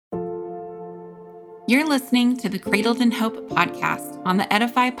You're listening to the Cradled in Hope podcast on the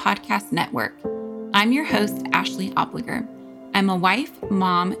Edify Podcast Network. I'm your host, Ashley Opliger. I'm a wife,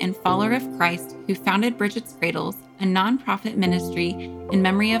 mom, and follower of Christ who founded Bridget's Cradles, a nonprofit ministry in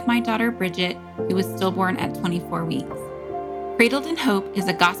memory of my daughter Bridget, who was stillborn at 24 weeks. Cradled in Hope is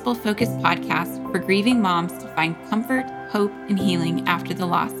a gospel-focused podcast for grieving moms to find comfort, hope, and healing after the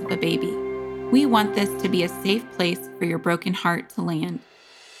loss of a baby. We want this to be a safe place for your broken heart to land.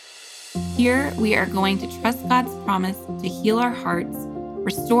 Here, we are going to trust God's promise to heal our hearts,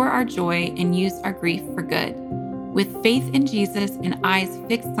 restore our joy, and use our grief for good. With faith in Jesus and eyes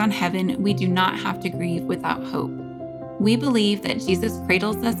fixed on heaven, we do not have to grieve without hope. We believe that Jesus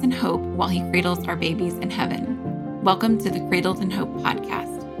cradles us in hope while he cradles our babies in heaven. Welcome to the Cradled in Hope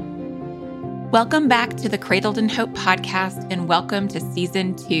podcast. Welcome back to the Cradled in Hope podcast, and welcome to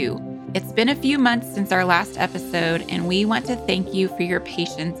season 2. It's been a few months since our last episode, and we want to thank you for your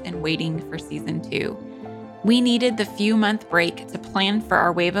patience in waiting for season 2. We needed the few-month break to plan for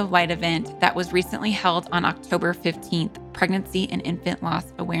our Wave of Light event that was recently held on October 15th, Pregnancy and Infant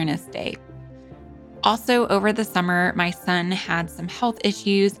Loss Awareness Day. Also, over the summer, my son had some health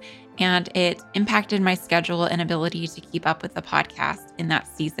issues, and it impacted my schedule and ability to keep up with the podcast in that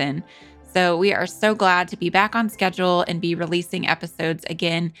season. So we are so glad to be back on schedule and be releasing episodes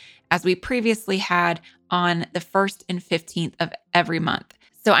again, as we previously had on the 1st and 15th of every month.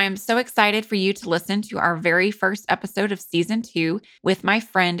 So I am so excited for you to listen to our very first episode of season 2 with my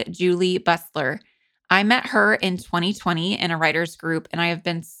friend, Julie Bustler. I met her in 2020 in a writers group, and I have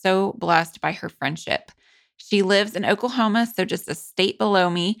been so blessed by her friendship. She lives in Oklahoma, so just a state below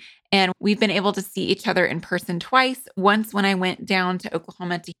me, and we've been able to see each other in person twice. Once when I went down to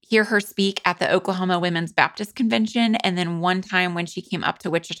Oklahoma to hear her speak at the Oklahoma Women's Baptist Convention, and then one time when she came up to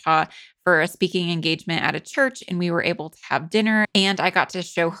Wichita for a speaking engagement at a church, and we were able to have dinner, and I got to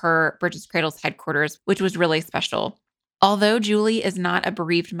show her Bridget's Cradles headquarters, which was really special. Although Julie is not a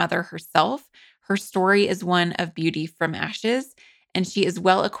bereaved mother herself, her story is one of beauty from ashes, and she is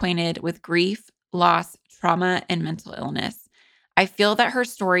well acquainted with grief, loss, trauma, and mental illness. I feel that her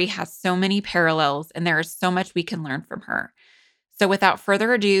story has so many parallels, and there is so much we can learn from her. So without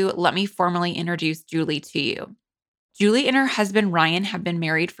further ado, let me formally introduce Julie to you. Julie and her husband, Ryan, have been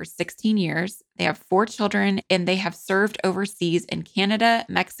married for 16 years. They have 4 children, and they have served overseas in Canada,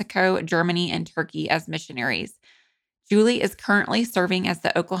 Mexico, Germany, and Turkey as missionaries. Julie is currently serving as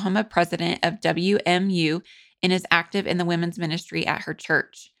the Oklahoma president of WMU and is active in the women's ministry at her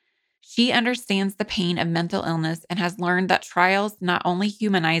church. She understands the pain of mental illness and has learned that trials not only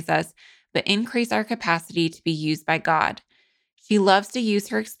humanize us, but increase our capacity to be used by God. She loves to use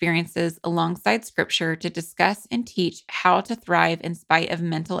her experiences alongside scripture to discuss and teach how to thrive in spite of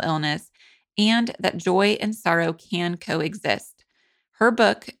mental illness, and that joy and sorrow can coexist. Her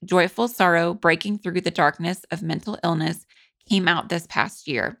book, Joyful Sorrow: Breaking Through the Darkness of Mental Illness, came out this past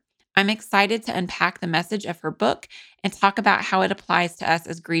year. I'm excited to unpack the message of her book and talk about how it applies to us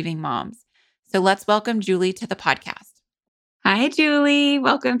as grieving moms. So let's welcome Julie to the podcast. Hi, Julie.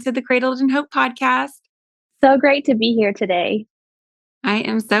 Welcome to the Cradled in Hope podcast. So great to be here today. I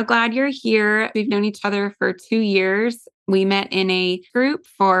am so glad you're here. We've known each other for 2 years. We met in a group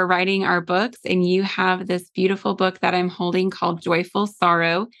for writing our books, and you have this beautiful book that I'm holding called Joyful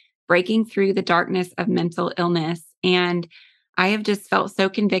Sorrow: Breaking Through the Darkness of Mental Illness. And I have just felt so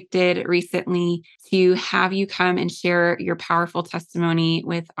convicted recently to have you come and share your powerful testimony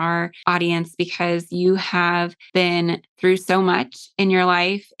with our audience, because you have been through so much in your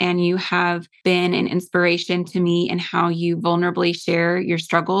life, and you have been an inspiration to me in how you vulnerably share your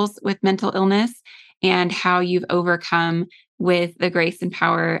struggles with mental illness and how you've overcome with the grace and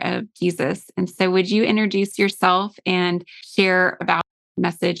power of Jesus. And so would you introduce yourself and share about the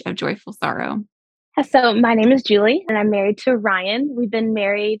message of Joyful Sorrow? So my name is Julie, and I'm married to Ryan. We've been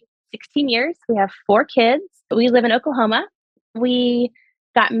married 16 years. We have 4 kids. We live in Oklahoma. We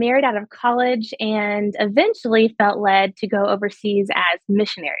got married out of college and eventually felt led to go overseas as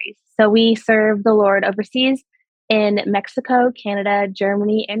missionaries. So we serve the Lord overseas in Mexico, Canada,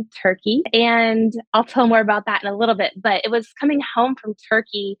 Germany, and Turkey. And I'll tell more about that in a little bit. But it was coming home from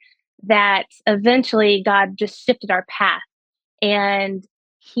Turkey that eventually God just shifted our path. And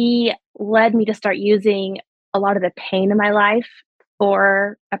he led me to start using a lot of the pain in my life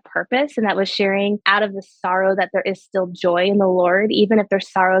for a purpose, and that was sharing out of the sorrow that there is still joy in the Lord, even if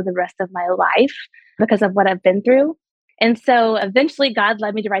there's sorrow the rest of my life because of what I've been through. And so eventually God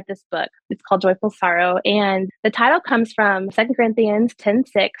led me to write this book. It's called Joyful Sorrow. And the title comes from 2 Corinthians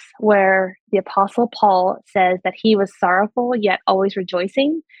 10:6, where the Apostle Paul says that he was sorrowful, yet always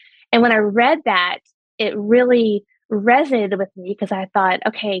rejoicing. And when I read that, it really resonated with me because I thought,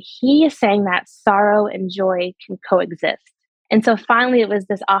 okay, he is saying that sorrow and joy can coexist. And so finally, it was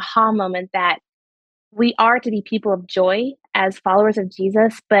this aha moment that we are to be people of joy as followers of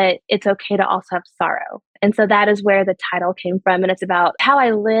Jesus, but it's okay to also have sorrow. And so that is where the title came from. And it's about how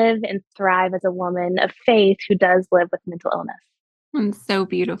I live and thrive as a woman of faith who does live with mental illness. And so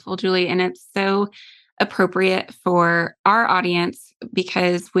beautiful, Julie. And it's so appropriate for our audience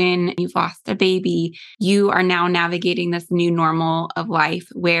because when you've lost a baby, you are now navigating this new normal of life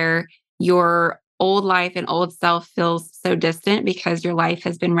where your old life and old self feels so distant because your life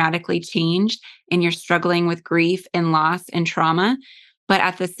has been radically changed and you're struggling with grief and loss and trauma. But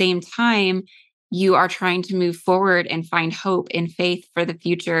at the same time, you are trying to move forward and find hope and faith for the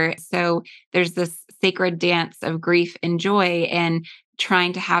future. So there's this sacred dance of grief and joy and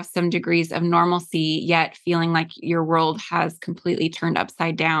trying to have some degrees of normalcy, yet feeling like your world has completely turned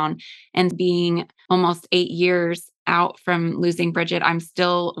upside down. And being almost 8 years out from losing Bridget, I'm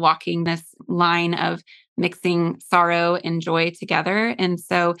still walking this line of mixing sorrow and joy together. And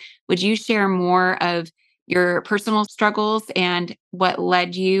so, would you share more of your personal struggles and what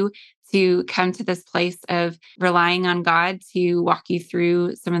led you to come to this place of relying on God to walk you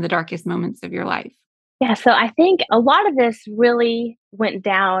through some of the darkest moments of your life? Yeah, so I think a lot of this really went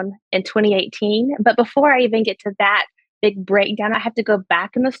down in 2018. But before I even get to that big breakdown, I have to go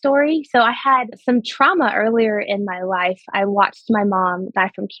back in the story. So I had some trauma earlier in my life. I watched my mom die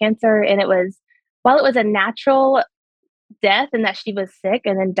from cancer, and while it was a natural death and that she was sick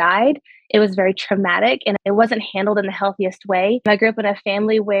and then died, it was very traumatic and it wasn't handled in the healthiest way. I grew up in a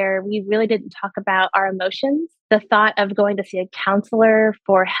family where we really didn't talk about our emotions. The thought of going to see a counselor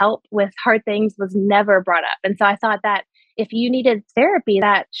for help with hard things was never brought up. And so I thought that if you needed therapy,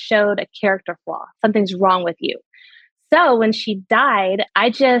 that showed a character flaw. Something's wrong with you. So when she died, I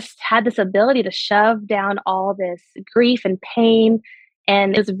just had this ability to shove down all this grief and pain.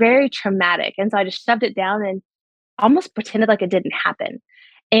 And it was very traumatic. And so I just shoved it down and almost pretended like it didn't happen.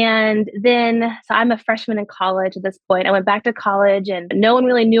 And then, so I'm a freshman in college at this point. I went back to college and no one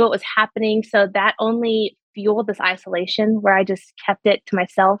really knew what was happening. So that only fueled this isolation where I just kept it to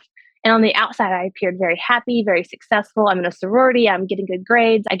myself. And on the outside, I appeared very happy, very successful. I'm in a sorority, I'm getting good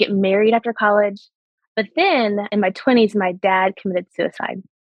grades. I get married after college. But then in my 20s, my dad committed suicide.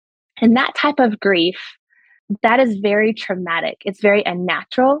 And that type of grief, that is very traumatic. It's very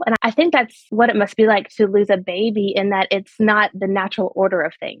unnatural. And I think that's what it must be like to lose a baby in that it's not the natural order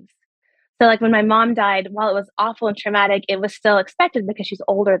of things. So, like when my mom died, while it was awful and traumatic, it was still expected because she's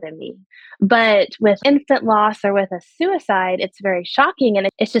older than me. But with infant loss or with a suicide, it's very shocking and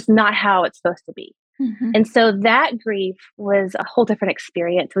it's just not how it's supposed to be. Mhm. And so that grief was a whole different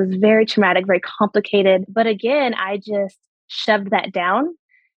experience. It was very traumatic, very complicated. But again, I just shoved that down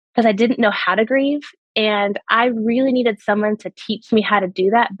because I didn't know how to grieve. And I really needed someone to teach me how to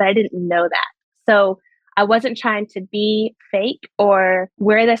do that, but I didn't know that. So I wasn't trying to be fake or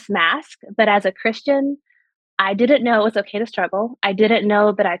wear this mask. But as a Christian, I didn't know it was okay to struggle. I didn't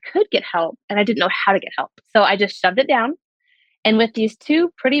know that I could get help and I didn't know how to get help. So I just shoved it down. And with these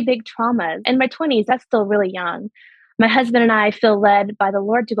two pretty big traumas in my 20s, that's still really young. My husband and I feel led by the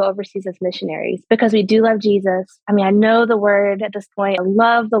Lord to go overseas as missionaries because we do love Jesus. I mean, I know the word at this point. I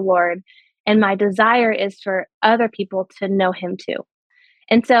love the Lord. And my desire is for other people to know him too.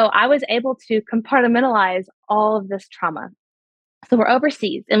 And so I was able to compartmentalize all of this trauma. So we're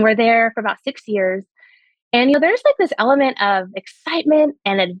overseas and we're there for about 6 years. And, there's like this element of excitement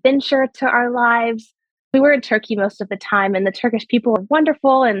and adventure to our lives. We were in Turkey most of the time, and the Turkish people are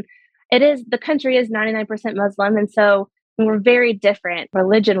wonderful. And the country is 99% Muslim. And so we're very different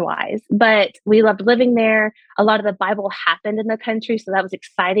religion wise, but we loved living there. A lot of the Bible happened in the country. So that was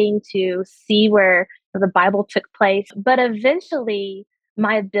exciting to see where the Bible took place. But eventually,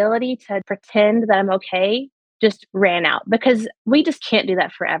 my ability to pretend that I'm okay just ran out because we just can't do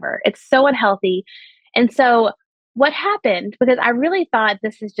that forever. It's so unhealthy. And so what happened, because I really thought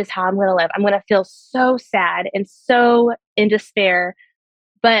this is just how I'm going to live. I'm going to feel so sad and so in despair.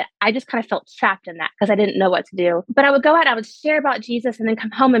 But I just kind of felt trapped in that because I didn't know what to do. But I would go out, I would share about Jesus and then come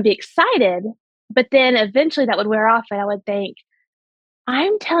home and be excited. But then eventually that would wear off and I would think,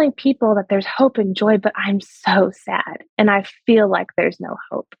 I'm telling people that there's hope and joy, but I'm so sad and I feel like there's no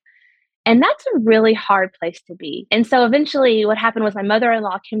hope. And that's a really hard place to be. And so eventually, what happened was my mother in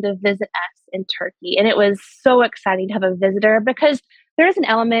law came to visit us in Turkey. And it was so exciting to have a visitor because there is an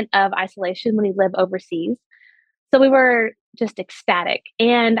element of isolation when you live overseas. So we were just ecstatic.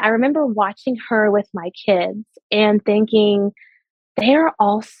 And I remember watching her with my kids and thinking, they are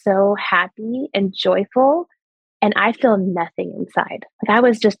all so happy and joyful. And I feel nothing inside. Like I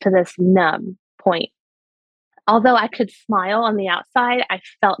was just to this numb point. Although I could smile on the outside, I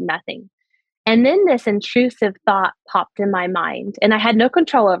felt nothing. And then this intrusive thought popped in my mind, and I had no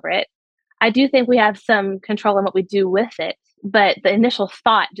control over it. I do think we have some control in what we do with it, but the initial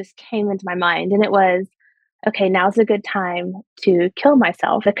thought just came into my mind, and it was, okay, now's a good time to kill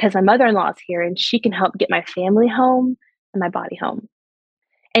myself because my mother in law is here and she can help get my family home and my body home.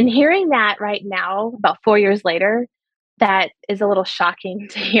 And hearing that right now, about 4 years later, that is a little shocking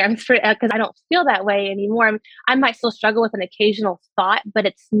to hear. I'm because I don't feel that way anymore. I might still struggle with an occasional thought, but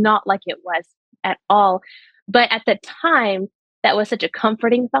it's not like it was at all. But at the time, that was such a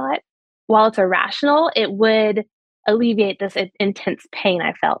comforting thought. While it's irrational, it would alleviate this intense pain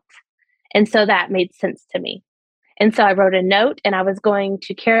I felt. And so that made sense to me. And so I wrote a note and I was going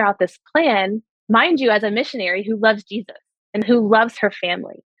to carry out this plan, mind you, as a missionary who loves Jesus and who loves her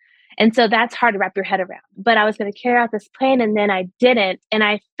family. And so that's hard to wrap your head around. But I was going to carry out this plan and then I didn't. And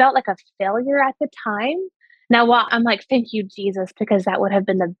I felt like a failure at the time. Now, while I'm like, thank you, Jesus, because that would have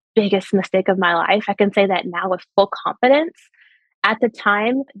been the biggest mistake of my life, I can say that now with full confidence. At the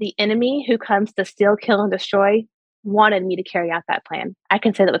time, the enemy who comes to steal, kill, and destroy wanted me to carry out that plan. I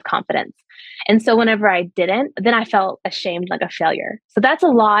can say that with confidence. And so whenever I didn't, then I felt ashamed, like a failure. So that's a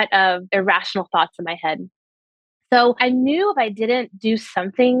lot of irrational thoughts in my head. So I knew if I didn't do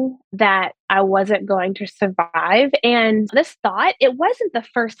something that I wasn't going to survive. And this thought, it wasn't the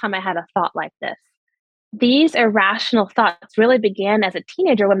first time I had a thought like this. These irrational thoughts really began as a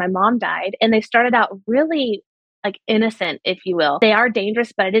teenager when my mom died, and they started out really like innocent, if you will. They are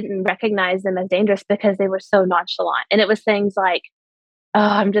dangerous, but I didn't recognize them as dangerous because they were so nonchalant. And it was things like, oh,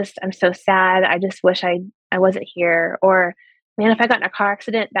 I'm so sad. I just wish I wasn't here. Or, man, if I got in a car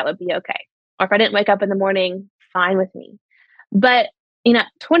accident, that would be okay. Or if I didn't wake up in the morning, fine with me. But,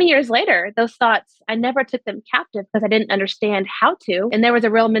 20 years later, those thoughts, I never took them captive because I didn't understand how to. And there was a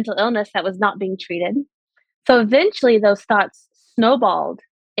real mental illness that was not being treated. So eventually those thoughts snowballed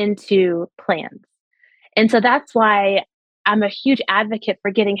into plans. And so that's why I'm a huge advocate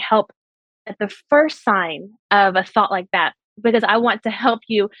for getting help at the first sign of a thought like that, because I want to help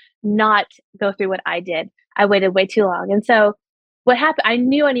you not go through what I did. I waited way too long. And so what happened, I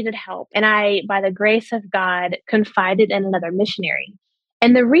knew I needed help. And I, by the grace of God, confided in another missionary.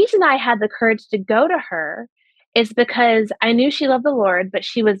 And the reason I had the courage to go to her is because I knew she loved the Lord, but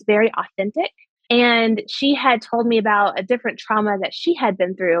she was very authentic. And she had told me about a different trauma that she had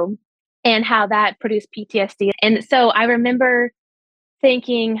been through and how that produced PTSD. And so I remember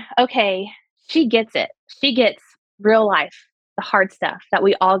thinking, okay, she gets it. She gets real life, the hard stuff that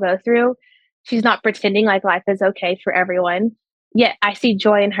we all go through. She's not pretending like life is okay for everyone. Yet I see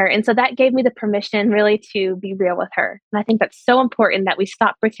joy in her. And so that gave me the permission really to be real with her. And I think that's so important that we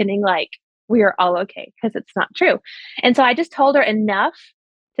stop pretending like we are all okay because it's not true. And so I just told her enough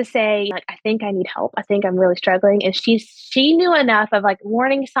to say, like, I think I need help. I think I'm really struggling. And she knew enough of like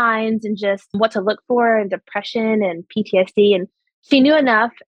warning signs and just what to look for and depression and PTSD. And she knew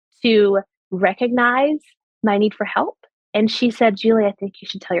enough to recognize my need for help. And she said, Julie, I think you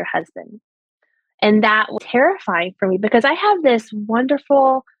should tell your husband. And that was terrifying for me because I have this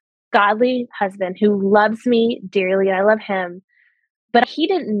wonderful, godly husband who loves me dearly and I love him. But he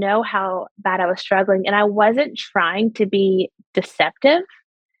didn't know how bad I was struggling. And I wasn't trying to be deceptive.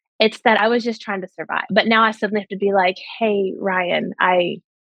 It's that I was just trying to survive. But now I suddenly have to be like, hey, Ryan, I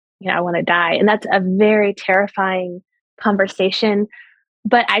want to die. And that's a very terrifying conversation.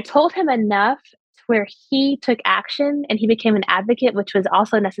 But I told him enough to where he took action and he became an advocate, which was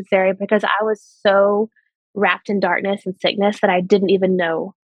also necessary because I was so wrapped in darkness and sickness that I didn't even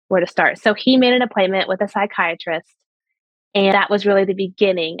know where to start. So he made an appointment with a psychiatrist. And that was really the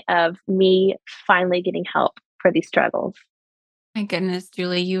beginning of me finally getting help for these struggles. My goodness,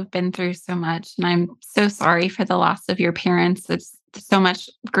 Julie, you've been through so much, and I'm so sorry for the loss of your parents. It's so much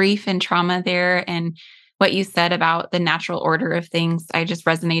grief and trauma there. And what you said about the natural order of things, I just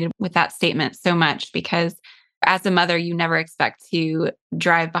resonated with that statement so much because as a mother, you never expect to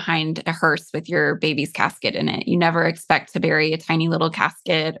drive behind a hearse with your baby's casket in it. You never expect to bury a tiny little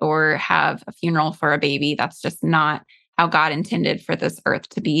casket or have a funeral for a baby. That's just not how God intended for this earth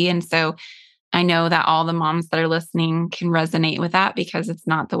to be. And so I know that all the moms that are listening can resonate with that because it's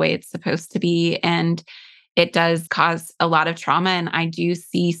not the way it's supposed to be. And it does cause a lot of trauma. And I do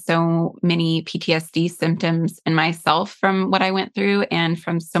see so many PTSD symptoms in myself from what I went through and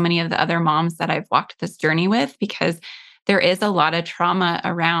from so many of the other moms that I've walked this journey with, because there is a lot of trauma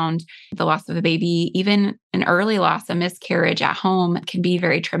around the loss of a baby. Even an early loss, a miscarriage at home can be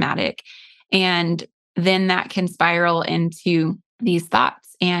very traumatic. And then that can spiral into these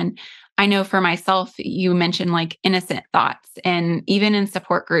thoughts. And I know for myself, you mentioned like innocent thoughts. And even in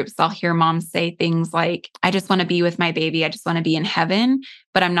support groups, I'll hear moms say things like, I just want to be with my baby. I just want to be in heaven,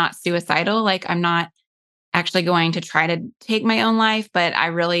 but I'm not suicidal. Like I'm not actually going to try to take my own life, but I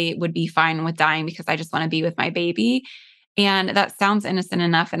really would be fine with dying because I just want to be with my baby. And that sounds innocent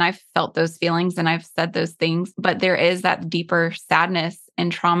enough. And I've felt those feelings and I've said those things, but there is that deeper sadness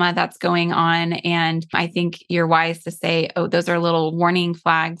and trauma that's going on. And I think you're wise to say, oh, those are little warning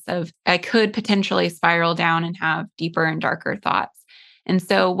flags of I could potentially spiral down and have deeper and darker thoughts. And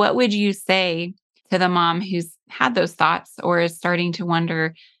so, what would you say to the mom who's had those thoughts or is starting to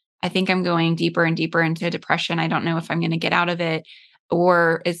wonder, I think I'm going deeper and deeper into depression. I don't know if I'm going to get out of it,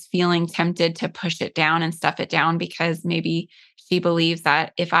 or is feeling tempted to push it down and stuff it down because maybe she believes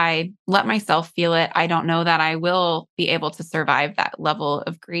that if I let myself feel it, I don't know that I will be able to survive that level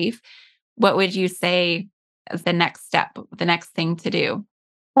of grief. What would you say as the next step, the next thing to do?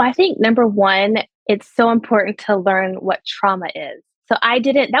 Well, I think number one, it's so important to learn what trauma is. So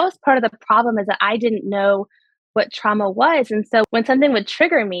that was part of the problem is that I didn't know what trauma was. And so when something would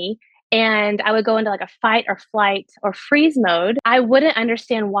trigger me and I would go into like a fight or flight or freeze mode, I wouldn't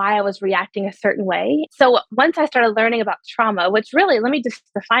understand why I was reacting a certain way. So once I started learning about trauma, which really, let me just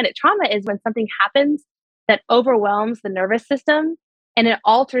define it, trauma is when something happens that overwhelms the nervous system and it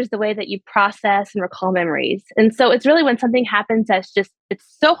alters the way that you process and recall memories. And so it's really when something happens it's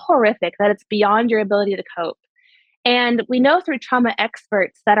so horrific that it's beyond your ability to cope. And we know through trauma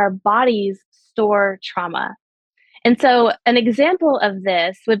experts that our bodies store trauma. And so an example of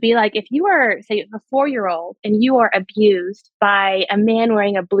this would be like if you are, say, a 4-year-old and you are abused by a man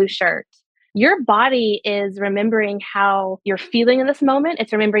wearing a blue shirt, your body is remembering how you're feeling in this moment.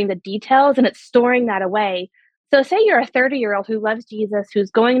 It's remembering the details and it's storing that away. So, say you're a 30-year-old who loves Jesus, who's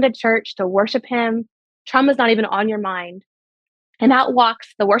going to church to worship him, trauma's not even on your mind. And out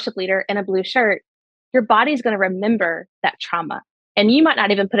walks the worship leader in a blue shirt. Your body's going to remember that trauma. And you might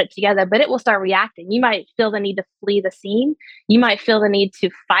not even put it together, but it will start reacting. You might feel the need to flee the scene. You might feel the need to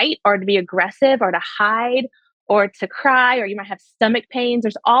fight or to be aggressive or to hide or to cry, or you might have stomach pains.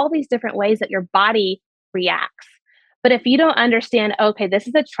 There's all these different ways that your body reacts. But if you don't understand, okay, this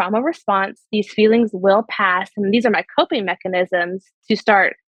is a trauma response, these feelings will pass, and these are my coping mechanisms to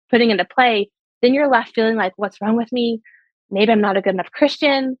start putting into play, then you're left feeling like, what's wrong with me? Maybe I'm not a good enough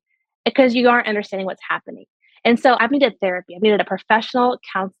Christian because you aren't understanding what's happening. And so I've needed therapy. I've needed a professional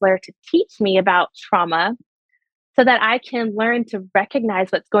counselor to teach me about trauma so that I can learn to recognize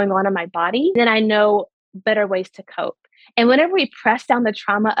what's going on in my body. Then I know better ways to cope. And whenever we press down the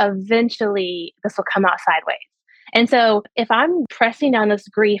trauma, eventually this will come out sideways. And so if I'm pressing down this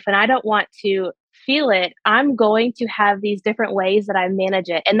grief and I don't want to feel it, I'm going to have these different ways that I manage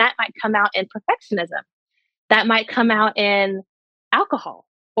it. And that might come out in perfectionism. That might come out in alcohol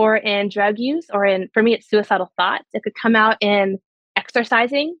or in drug use or in, for me, it's suicidal thoughts. It could come out in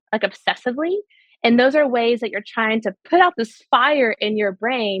exercising, like obsessively. And those are ways that you're trying to put out this fire in your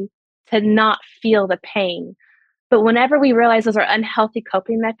brain to not feel the pain. But whenever we realize those are unhealthy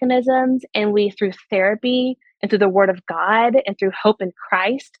coping mechanisms and we, through therapy and through the word of God and through hope in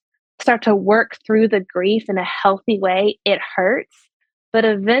Christ, start to work through the grief in a healthy way, it hurts. But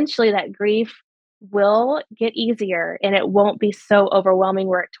eventually that grief will get easier and it won't be so overwhelming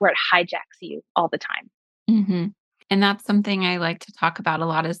where it hijacks you all the time. hmm And that's something I like to talk about a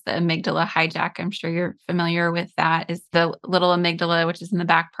lot is the amygdala hijack. I'm sure you're familiar with that. Is the little amygdala, which is in the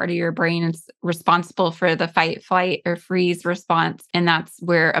back part of your brain, it's responsible for the fight, flight, or freeze response. And that's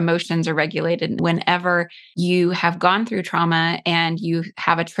where emotions are regulated. Whenever you have gone through trauma and you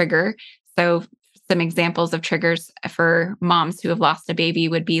have a trigger. So some examples of triggers for moms who have lost a baby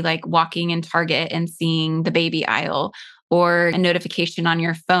would be like walking in Target and seeing the baby aisle, or a notification on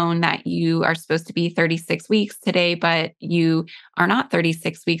your phone that you are supposed to be 36 weeks today, but you are not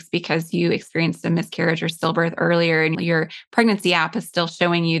 36 weeks because you experienced a miscarriage or stillbirth earlier, and your pregnancy app is still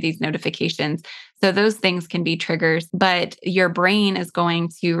showing you these notifications. So those things can be triggers, but your brain is going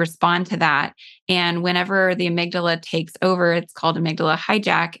to respond to that. And whenever the amygdala takes over, it's called amygdala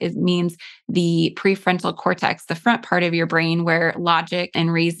hijack. It means the prefrontal cortex, the front part of your brain where logic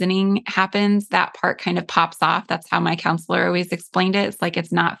and reasoning happens, that part kind of pops off. That's how my counselor always explained it. It's like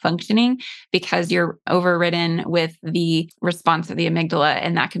it's not functioning because you're overridden with the response of the amygdala,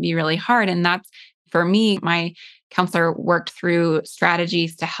 and that can be really hard. And that's for me, my counselor worked through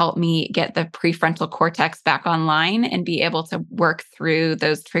strategies to help me get the prefrontal cortex back online and be able to work through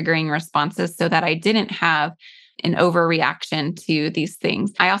those triggering responses so that I didn't have an overreaction to these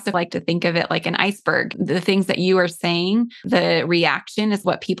things. I also like to think of it like an iceberg. The things that you are saying, the reaction is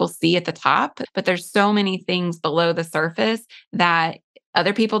what people see at the top, but there's so many things below the surface that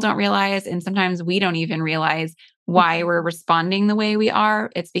other people don't realize. And sometimes we don't even realize why we're responding the way we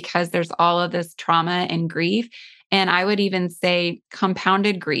are. It's because there's all of this trauma and grief. And I would even say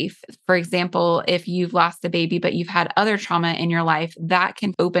compounded grief. For example, if you've lost a baby, but you've had other trauma in your life, that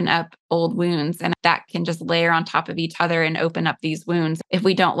can open up old wounds and that can just layer on top of each other and open up these wounds. If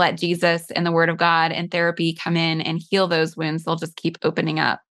we don't let Jesus and the Word of God and therapy come in and heal those wounds, they'll just keep opening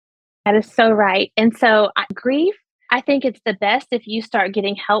up. That is so right. And so grief, I think it's the best if you start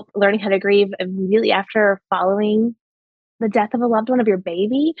getting help learning how to grieve immediately after following the death of a loved one of your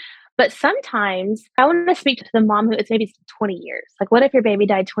baby. But sometimes I want to speak to the mom who it's maybe 20 years. Like, what if your baby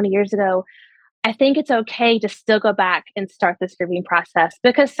died 20 years ago? I think it's okay to still go back and start this grieving process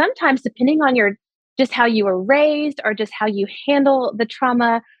because sometimes, depending on your just how you were raised or just how you handle the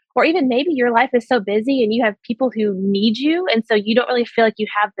trauma, or even maybe your life is so busy and you have people who need you. And so you don't really feel like you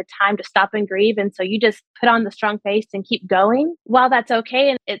have the time to stop and grieve. And so you just put on the strong face and keep going. While that's okay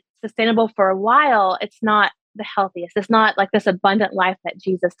and it's sustainable for a while, it's not the healthiest. It's not like this abundant life that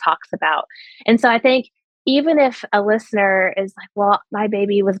Jesus talks about. And so I think even if a listener is like, well, my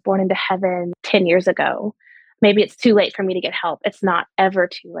baby was born into heaven 10 years ago, maybe it's too late for me to get help. It's not ever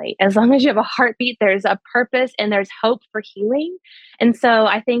too late. As long as you have a heartbeat, there's a purpose and there's hope for healing. And so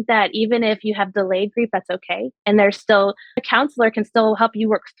I think that even if you have delayed grief, that's okay. And there's still a counselor can still help you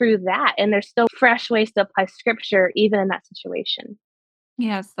work through that. And there's still fresh ways to apply scripture, even in that situation.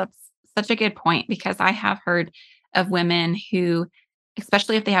 Yes, that's such a good point because I have heard of women who,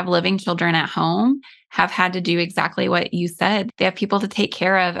 especially if they have living children at home, have had to do exactly what you said. They have people to take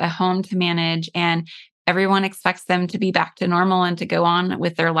care of, a home to manage, and everyone expects them to be back to normal and to go on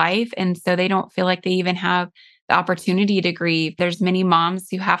with their life. And so they don't feel like they even have the opportunity to grieve. There's many moms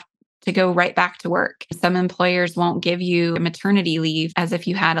who have to go right back to work. Some employers won't give you maternity leave as if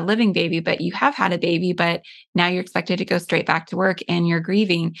you had a living baby, but you have had a baby, but now you're expected to go straight back to work and you're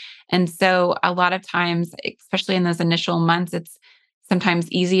grieving. And so a lot of times, especially in those initial months, it's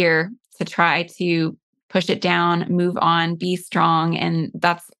sometimes easier to try to push it down, move on, be strong. And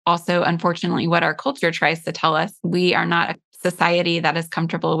that's also, unfortunately, what our culture tries to tell us. We are not a society that is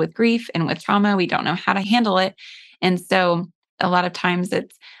comfortable with grief and with trauma. We don't know how to handle it. And so a lot of times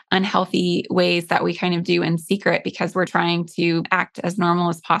it's unhealthy ways that we kind of do in secret because we're trying to act as normal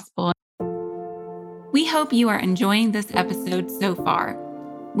as possible. We hope you are enjoying this episode so far.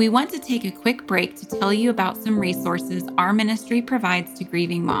 We want to take a quick break to tell you about some resources our ministry provides to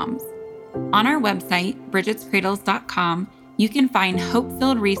grieving moms. On our website, bridgetscradles.com, you can find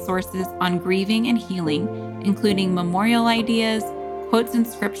hope-filled resources on grieving and healing, including memorial ideas, quotes in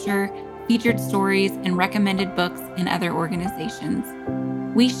scripture, featured stories, and recommended books and other organizations.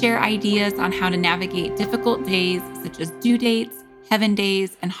 We share ideas on how to navigate difficult days such as due dates, heaven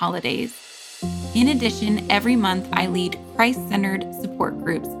days, and holidays. In addition, every month I lead Christ-centered support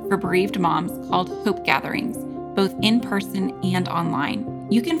groups for bereaved moms called Hope Gatherings, both in person and online.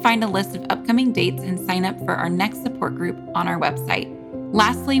 You can find a list of upcoming dates and sign up for our next support group on our website.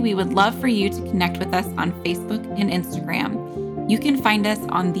 Lastly, we would love for you to connect with us on Facebook and Instagram. You can find us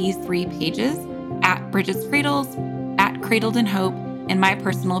on these 3 pages, at Bridget's Cradles, at Cradled in Hope, and my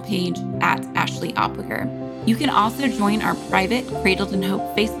personal page, at Ashley Opliger. You can also join our private Cradled in Hope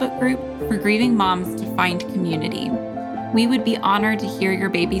Facebook group for grieving moms to find community. We would be honored to hear your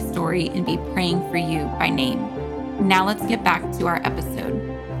baby story and be praying for you by name. Now let's get back to our episode.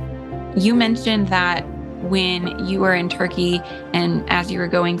 You mentioned that when you were in Turkey and as you were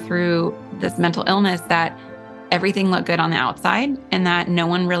going through this mental illness, that everything looked good on the outside and that no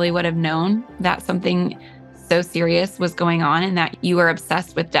one really would have known that something so serious was going on and that you were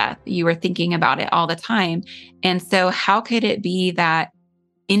obsessed with death. You were thinking about it all the time. And so how could it be that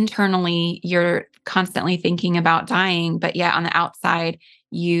internally you're constantly thinking about dying, but yet on the outside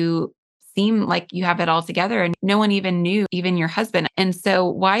you seem like you have it all together and no one even knew, even your husband? And so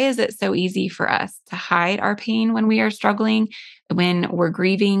why is it so easy for us to hide our pain when we are struggling, when we're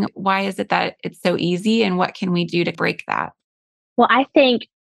grieving? Why is it that it's so easy and what can we do to break that? Well, I think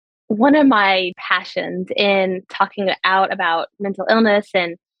one of my passions in talking out about mental illness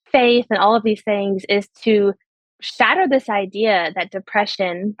and faith and all of these things is to shatter this idea that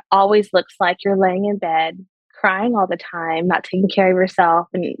depression always looks like you're laying in bed, crying all the time, not taking care of yourself,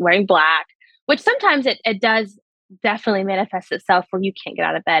 and wearing black, which sometimes it does definitely manifest itself where you can't get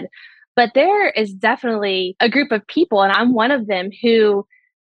out of bed. But there is definitely a group of people, and I'm one of them who,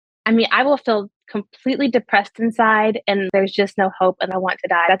 I mean, I will feel completely depressed inside and there's just no hope and I want to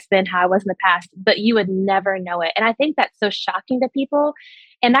die. That's been how I was in the past, but you would never know it. And I think that's so shocking to people.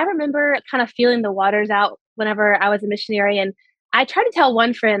 And I remember kind of feeling the waters out whenever I was a missionary. And I tried to tell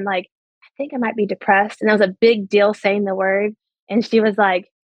one friend, like, I think I might be depressed. And it was a big deal saying the word. And she was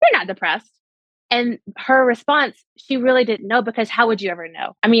like, "You're not depressed." And her response, she really didn't know, because how would you ever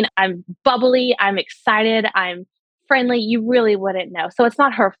know? I mean, I'm bubbly, I'm excited, I'm friendly. You really wouldn't know. So it's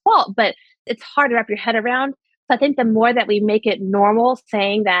not her fault, but it's hard to wrap your head around. So I think the more that we make it normal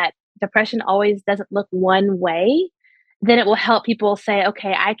saying that depression always doesn't look one way, then it will help people say,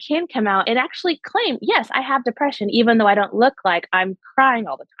 okay, I can come out and actually claim, yes, I have depression, even though I don't look like I'm crying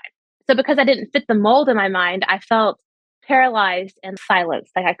all the time. So because I didn't fit the mold in my mind, I felt paralyzed and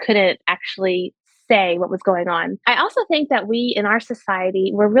silenced. Like I couldn't actually say what was going on. I also think that we in our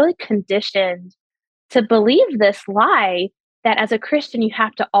society, we're really conditioned to believe this lie that as a Christian, you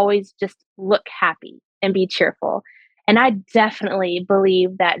have to always just look happy and be cheerful. And I definitely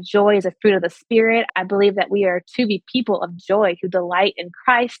believe that joy is a fruit of the Spirit. I believe that we are to be people of joy who delight in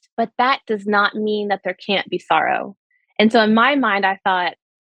Christ, but that does not mean that there can't be sorrow. And so in my mind, I thought,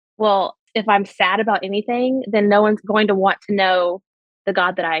 well, if I'm sad about anything, then no one's going to want to know the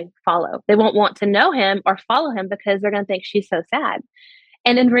God that I follow. They won't want to know him or follow him because they're going to think she's so sad.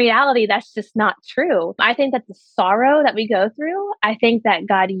 And in reality, that's just not true. I think that the sorrow that we go through, I think that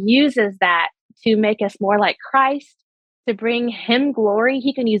God uses that to make us more like Christ, to bring him glory.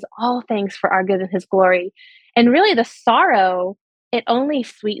 He can use all things for our good and his glory. And really, the sorrow, it only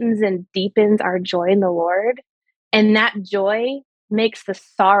sweetens and deepens our joy in the Lord. And that joy makes the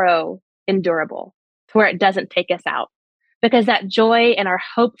sorrow endurable to where it doesn't take us out. Because that joy and our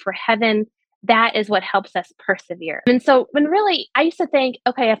hope for heaven, that is what helps us persevere. And so when really I used to think,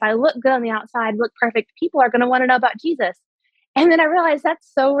 okay, if I look good on the outside, look perfect, people are going to want to know about Jesus. And then I realized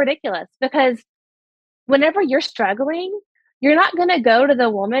that's so ridiculous, because whenever you're struggling, you're not going to go to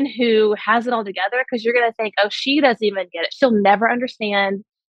the woman who has it all together, because you're going to think, oh, she doesn't even get it. She'll never understand.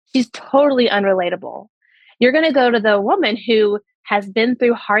 She's totally unrelatable. You're going to go to the woman who has been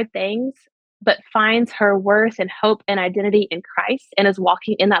through hard things, but finds her worth and hope and identity in Christ and is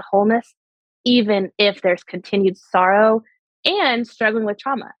walking in that wholeness, even if there's continued sorrow and struggling with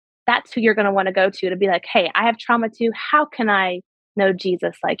trauma. That's who you're going to want to go to be like, hey, I have trauma too. How can I know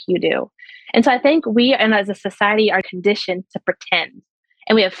Jesus like you do? And so I think we, and as a society, are conditioned to pretend.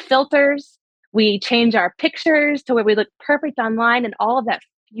 And we have filters. We change our pictures to where we look perfect online, and all of that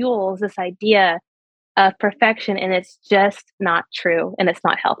fuels this idea of perfection. And it's just not true, and it's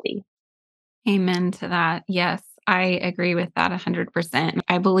not healthy. Amen to that. Yes, I agree with that 100%.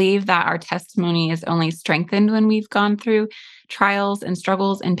 I believe that our testimony is only strengthened when we've gone through trials and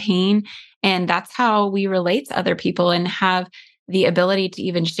struggles and pain. And that's how we relate to other people and have the ability to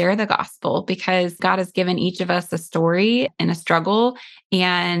even share the gospel, because God has given each of us a story and a struggle.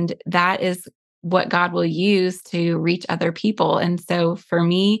 And that is what God will use to reach other people. And so for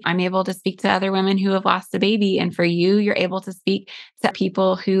me, I'm able to speak to other women who have lost a baby. And for you, you're able to speak to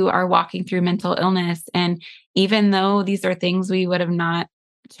people who are walking through mental illness. And even though these are things we would have not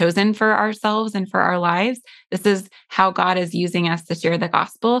chosen for ourselves and for our lives, this is how God is using us to share the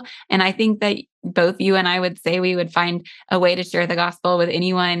gospel. And I think that both you and I would say we would find a way to share the gospel with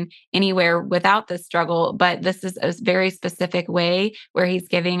anyone, anywhere without this struggle. But this is a very specific way where he's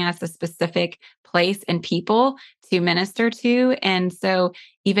giving us a specific place and people to minister to. And so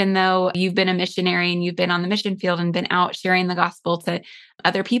even though you've been a missionary and you've been on the mission field and been out sharing the gospel to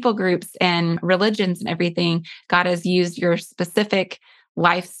other people groups and religions and everything, God has used your specific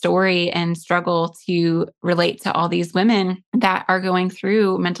life story and struggle to relate to all these women that are going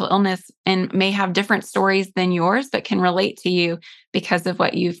through mental illness and may have different stories than yours, but can relate to you because of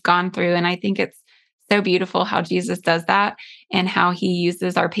what you've gone through. And I think it's so beautiful how Jesus does that and how he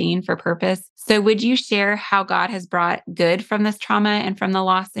uses our pain for purpose. So would you share how God has brought good from this trauma and from the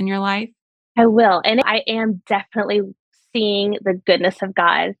loss in your life? I will. And I am definitely seeing the goodness of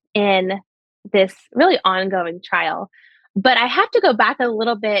God in this really ongoing trial. But I have to go back a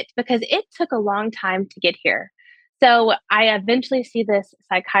little bit because it took a long time to get here. So I eventually see this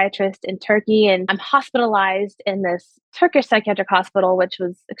psychiatrist in Turkey, and I'm hospitalized in this Turkish psychiatric hospital, which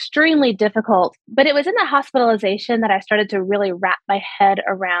was extremely difficult. But it was in the hospitalization that I started to really wrap my head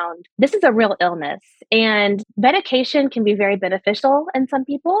around this is a real illness, and medication can be very beneficial in some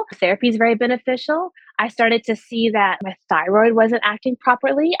people. Therapy is very beneficial. I started to see that my thyroid wasn't acting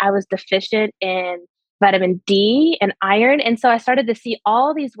properly. I was deficient in vitamin D and iron. And so I started to see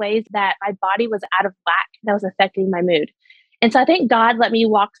all these ways that my body was out of whack that was affecting my mood. And so I think God let me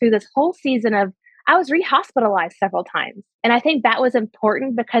walk through this whole season of, I was rehospitalized several times. And I think that was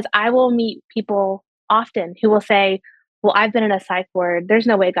important because I will meet people often who will say, well, I've been in a psych ward. There's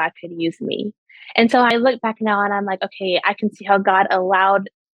no way God could use me. And so I look back now and I'm like, okay, I can see how God allowed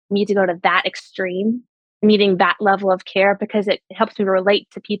me to go to that extreme, needing that level of care, because it helps me relate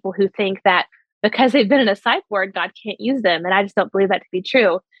to people who think that because they've been in a psych ward, God can't use them. And I just don't believe that to be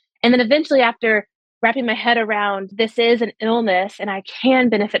true. And then eventually, after wrapping my head around this is an illness and I can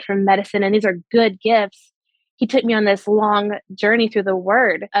benefit from medicine and these are good gifts, he took me on this long journey through the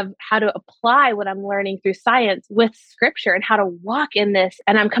word of how to apply what I'm learning through science with scripture and how to walk in this.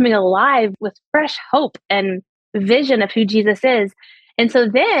 And I'm coming alive with fresh hope and vision of who Jesus is. And so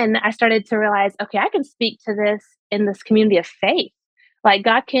then I started to realize, okay, I can speak to this in this community of faith. Like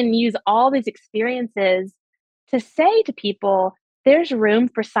God can use all these experiences to say to people, there's room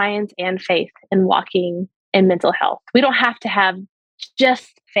for science and faith in walking in mental health. We don't have to have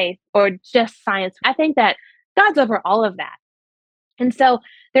just faith or just science. I think that God's over all of that. And so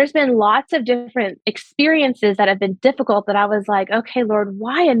there's been lots of different experiences that have been difficult that I was like, okay, Lord,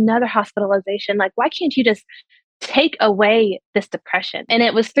 why another hospitalization? Like, why can't you just take away this depression? And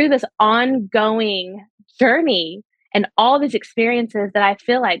it was through this ongoing journey and all these experiences that I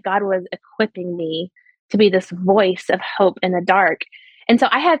feel like God was equipping me to be this voice of hope in the dark. And so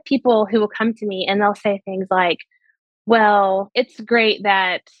I have people who will come to me and they'll say things like, well, it's great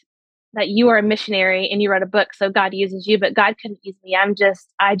that you are a missionary and you wrote a book, so God uses you, but God couldn't use me.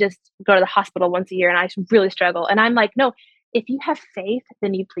 I just go to the hospital once a year and I really struggle. And I'm like, no, if you have faith,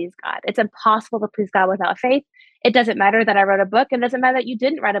 then you please God. It's impossible to please God without faith. It doesn't matter that I wrote a book. It doesn't matter that you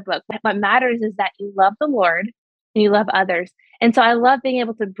didn't write a book. What matters is that you love the Lord and you love others. And so I love being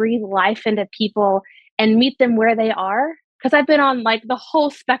able to breathe life into people and meet them where they are. Because I've been on like the whole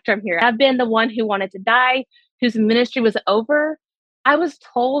spectrum here. I've been the one who wanted to die, whose ministry was over. I was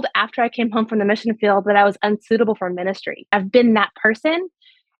told after I came home from the mission field that I was unsuitable for ministry. I've been that person.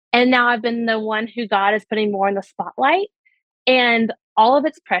 And now I've been the one who God is putting more in the spotlight. And all of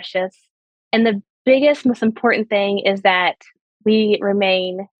it's precious. And the biggest, most important thing is that we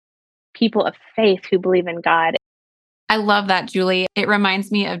remain people of faith who believe in God. I love that, Julie. It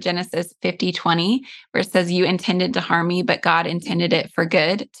reminds me of Genesis 50:20, where it says, you intended to harm me, but God intended it for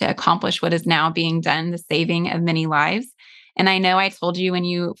good to accomplish what is now being done, the saving of many lives. And I know I told you when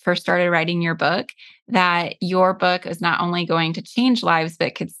you first started writing your book that your book is not only going to change lives,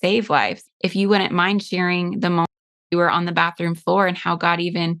 but could save lives. If you wouldn't mind sharing the moment you were on the bathroom floor and how God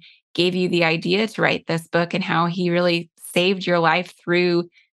even gave you the idea to write this book and how he really saved your life through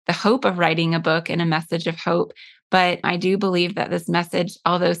the hope of writing a book and a message of hope. But I do believe that this message,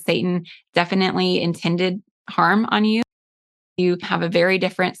 although Satan definitely intended harm on you, you have a very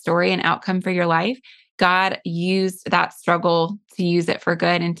different story and outcome for your life. God used that struggle to use it for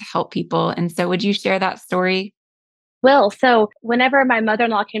good and to help people. And so would you share that story? Well, so whenever my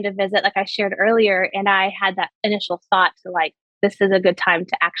mother-in-law came to visit, like I shared earlier, and I had that initial thought to like, this is a good time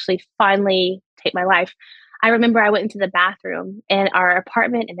to actually finally take my life. I remember I went into the bathroom in our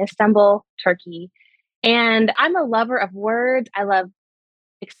apartment in Istanbul, Turkey. And I'm a lover of words. I love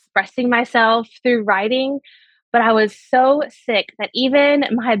expressing myself through writing, but I was so sick that even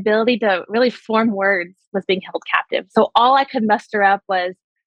my ability to really form words was being held captive. So all I could muster up was,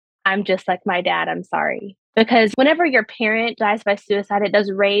 I'm just like my dad, I'm sorry. Because whenever your parent dies by suicide, it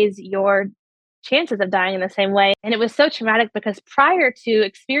does raise your chances of dying in the same way. And it was so traumatic because prior to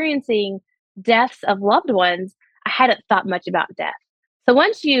experiencing deaths of loved ones, I hadn't thought much about death. So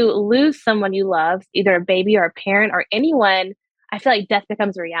once you lose someone you love, either a baby or a parent or anyone, I feel like death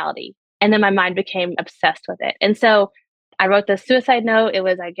becomes a reality. And then my mind became obsessed with it. And so I wrote the suicide note. It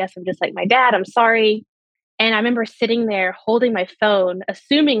was, I guess I'm just like my dad, I'm sorry. And I remember sitting there holding my phone,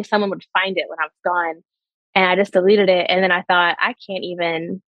 assuming someone would find it when I was gone. And I just deleted it. And then I thought, I can't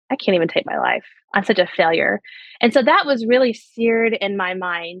even take my life. I'm such a failure. And so that was really seared in my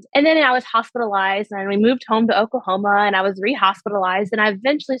mind. And then I was hospitalized and we moved home to Oklahoma and I was re-hospitalized. And I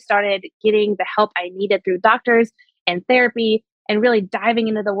eventually started getting the help I needed through doctors and therapy and really diving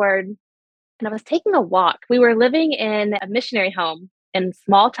into the word. And I was taking a walk. We were living in a missionary home in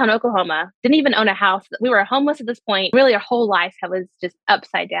small town Oklahoma, didn't even own a house. We were homeless at this point. Really, our whole life was just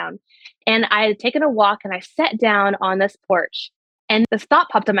upside down. And I had taken a walk and I sat down on this porch. And this thought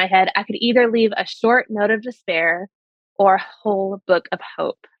popped in my head I could either leave a short note of despair or a whole book of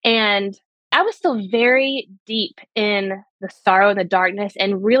hope. And I was still very deep in the sorrow and the darkness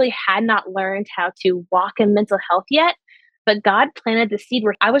and really had not learned how to walk in mental health yet. But God planted the seed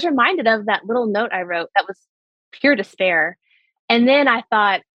where I was reminded of that little note I wrote that was pure despair. And then I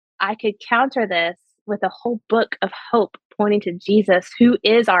thought I could counter this with a whole book of hope pointing to Jesus, who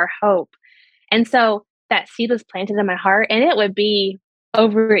is our hope. And so that seed was planted in my heart, and it would be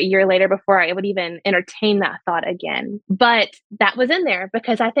over a year later before I would even entertain that thought again. But that was in there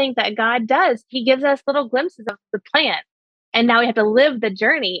because I think that God does. He gives us little glimpses of the plan. And now we have to live the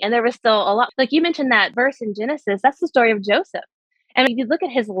journey. And there was still a lot. Like you mentioned that verse in Genesis, that's the story of Joseph. And if you look at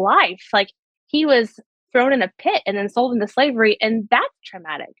his life, like he was thrown in a pit and then sold into slavery, and that's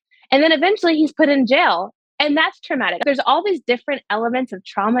traumatic. And then eventually he's put in jail, and that's traumatic. There's all these different elements of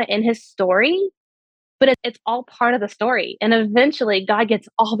trauma in his story, but it's all part of the story. And eventually, God gets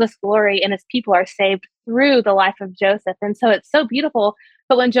all this glory, and his people are saved through the life of Joseph. And so it's so beautiful.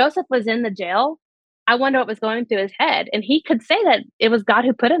 But when Joseph was in the jail, I wonder what was going through his head. And he could say that it was God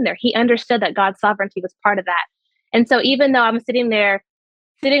who put him there. He understood that God's sovereignty was part of that. And so even though I'm sitting there,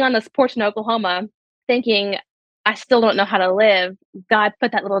 sitting on this porch in Oklahoma, thinking, I still don't know how to live, God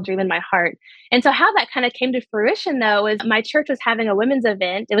put that little dream in my heart. And so, how that kind of came to fruition, though, is my church was having a women's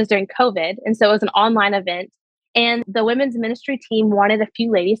event. It was during COVID. And so, it was an online event. And the women's ministry team wanted a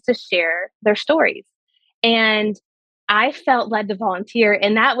few ladies to share their stories. And I felt led to volunteer.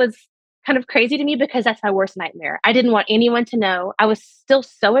 And that was kind of crazy to me because that's my worst nightmare. I didn't want anyone to know. I was still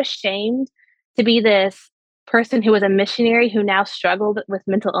so ashamed to be this person who was a missionary who now struggled with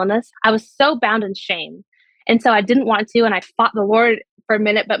mental illness. I was so bound in shame. And so I didn't want to, and I fought the Lord for a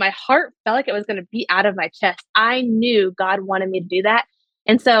minute, but my heart felt like it was going to beat out of my chest. I knew God wanted me to do that.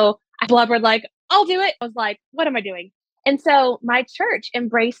 And so I blubbered like, I'll do it. I was like, what am I doing? And so my church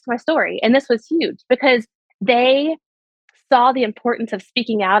embraced my story. And this was huge because they saw the importance of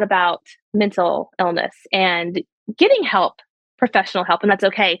speaking out about mental illness and getting help, professional help, and that's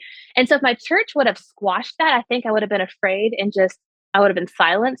okay. And so if my church would have squashed that, I think I would have been afraid and just, I would have been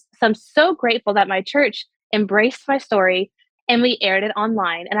silenced. So I'm so grateful that my church embraced my story and we aired it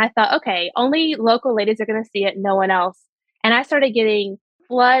online. And I thought, okay, only local ladies are going to see it, no one else. And I started getting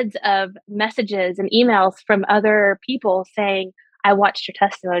floods of messages and emails from other people saying, I watched your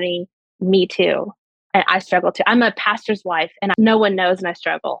testimony, me too. And I struggle too. I'm a pastor's wife and no one knows and I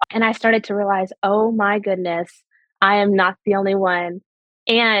struggle. And I started to realize, oh my goodness, I am not the only one.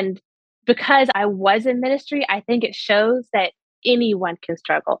 And because I was in ministry, I think it shows that anyone can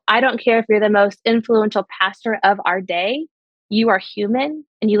struggle. I don't care if you're the most influential pastor of our day, you are human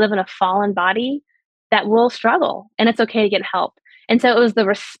and you live in a fallen body that will struggle and it's okay to get help. And so it was the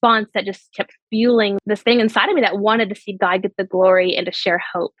response that just kept fueling this thing inside of me that wanted to see God get the glory and to share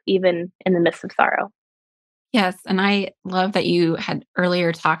hope even in the midst of sorrow. Yes. And I love that you had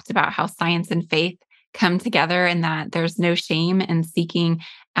earlier talked about how science and faith come together and that there's no shame in seeking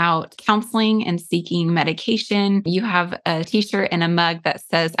out counseling and seeking medication. You have a t-shirt and a mug that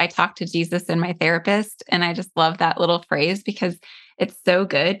says, I talk to Jesus and my therapist. And I just love that little phrase because it's so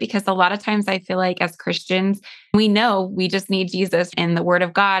good. Because a lot of times I feel like as Christians, we know we just need Jesus and the word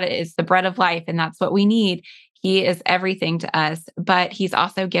of God is the bread of life. And that's what we need. He is everything to us, but he's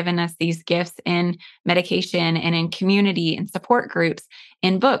also given us these gifts in medication and in community and support groups,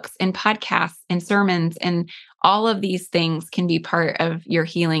 in books, in podcasts, in sermons, and all of these things can be part of your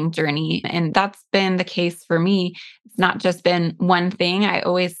healing journey. And that's been the case for me. It's not just been one thing. I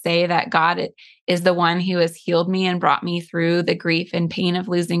always say that God is the one who has healed me and brought me through the grief and pain of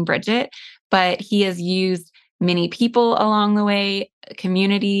losing Bridget, but he has used many people along the way,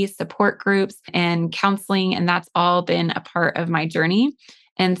 community, support groups, and counseling. And that's all been a part of my journey.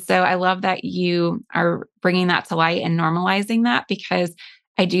 And so I love that you are bringing that to light and normalizing that because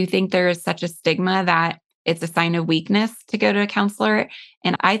I do think there is such a stigma that it's a sign of weakness to go to a counselor.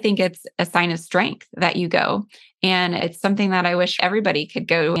 And I think it's a sign of strength that you go. And it's something that I wish everybody could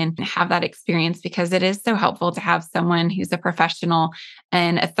go and have that experience because it is so helpful to have someone who's a professional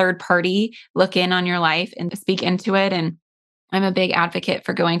and a third party look in on your life and speak into it. And I'm a big advocate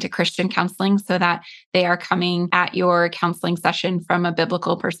for going to Christian counseling so that they are coming at your counseling session from a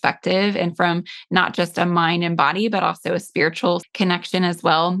biblical perspective and from not just a mind and body, but also a spiritual connection as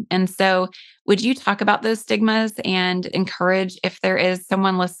well. And so, would you talk about those stigmas and encourage if there is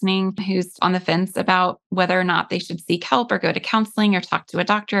someone listening who's on the fence about whether or not they should seek help or go to counseling or talk to a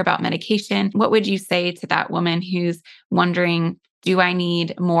doctor about medication? What would you say to that woman who's wondering, do I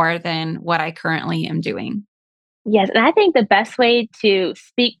need more than what I currently am doing? Yes, and I think the best way to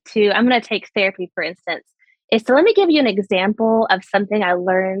speak to I'm gonna take therapy, for instance, is to let me give you an example of something I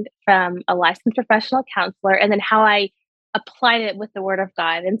learned from a licensed professional counselor and then how I applied it with the Word of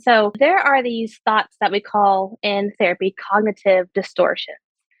God. And so there are these thoughts that we call in therapy cognitive distortion.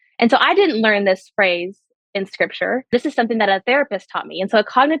 And so I didn't learn this phrase in scripture. This is something that a therapist taught me. And so a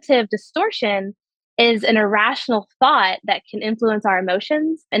cognitive distortion is an irrational thought that can influence our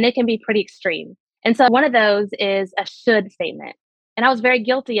emotions and it can be pretty extreme. And so one of those is a should statement. And I was very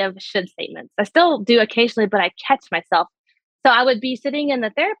guilty of should statements. I still do occasionally, but I catch myself. So I would be sitting in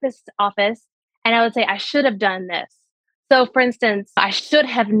the therapist's office and I would say, I should have done this. So, for instance, I should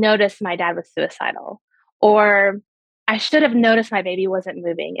have noticed my dad was suicidal, or I should have noticed my baby wasn't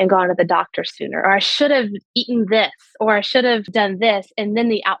moving and gone to the doctor sooner, or I should have eaten this, or I should have done this, and then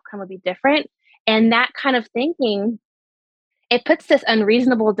the outcome would be different. And that kind of thinking, it puts this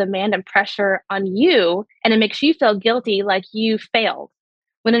unreasonable demand and pressure on you, and it makes you feel guilty like you failed.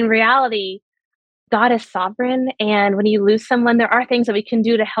 When in reality, God is sovereign. And when you lose someone, there are things that we can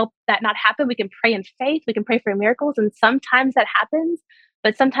do to help that not happen. We can pray in faith, we can pray for miracles. And sometimes that happens.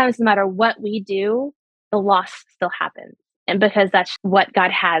 But sometimes, no matter what we do, the loss still happens. And because that's what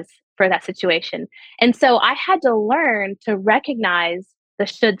God has for that situation. And so I had to learn to recognize the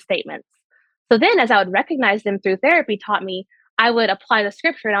should statements. So then, as I would recognize them through therapy, taught me I would apply the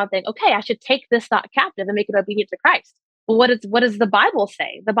scripture and I would think, okay, I should take this thought captive and make it obedient to Christ. Well, what does the Bible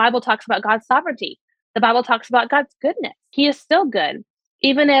say? The Bible talks about God's sovereignty. The Bible talks about God's goodness. He is still good.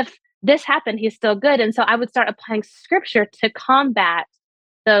 Even if this happened, he's still good. And so I would start applying scripture to combat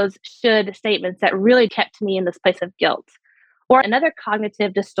those should statements that really kept me in this place of guilt. Or another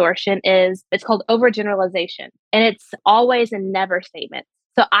cognitive distortion is it's called overgeneralization, and it's always and never statements.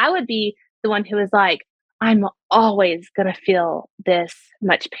 So I would be the one who is like, I'm always going to feel this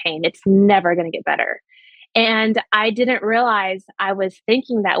much pain. It's never going to get better. And I didn't realize I was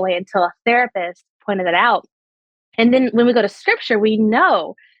thinking that way until a therapist pointed it out. And then when we go to scripture, we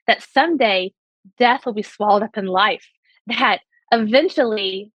know that someday death will be swallowed up in life, that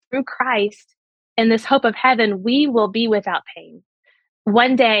eventually through Christ and this hope of heaven, we will be without pain.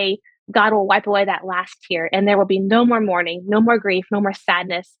 One day, God will wipe away that last tear, and there will be no more mourning, no more grief, no more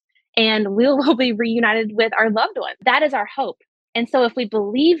sadness, and we will be reunited with our loved ones. That is our hope. And so, if we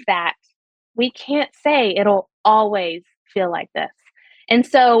believe that, we can't say it'll always feel like this. And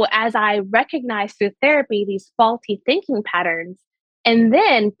so, as I recognize through therapy these faulty thinking patterns and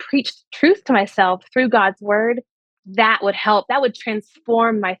then preach truth to myself through God's word, that would help. That would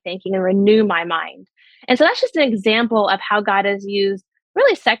transform my thinking and renew my mind. And so, that's just an example of how God has used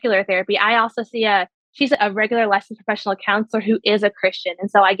really secular therapy. I also see she's a regular licensed professional counselor who is a Christian. And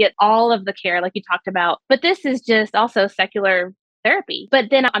so I get all of the care like you talked about. But this is just also secular therapy. But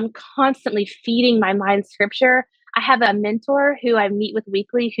then I'm constantly feeding my mind scripture. I have a mentor who I meet with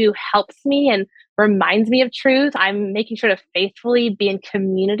weekly who helps me and reminds me of truth. I'm making sure to faithfully be in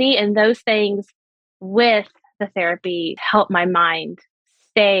community, and those things with the therapy help my mind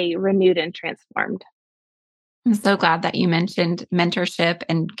stay renewed and transformed. I'm so glad that you mentioned mentorship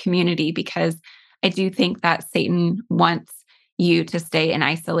and community because I do think that Satan wants you to stay in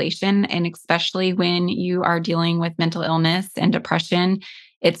isolation. And especially when you are dealing with mental illness and depression,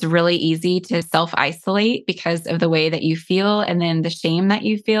 it's really easy to self isolate because of the way that you feel and then the shame that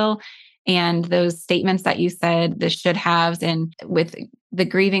you feel. And those statements that you said, the should haves, and with the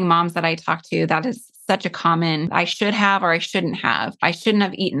grieving moms that I talk to, that is such a common I should have or I shouldn't have. I shouldn't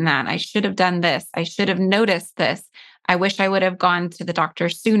have eaten that. I should have done this. I should have noticed this. I wish I would have gone to the doctor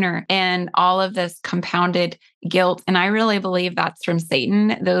sooner. And all of this compounded guilt. And I really believe that's from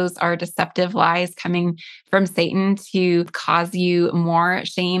Satan. Those are deceptive lies coming from Satan to cause you more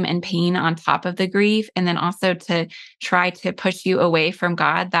shame and pain on top of the grief. And then also to try to push you away from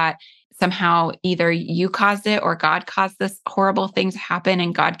God, that somehow either you caused it or God caused this horrible thing to happen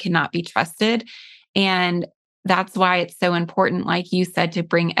and God cannot be trusted. And that's why it's so important, like you said, to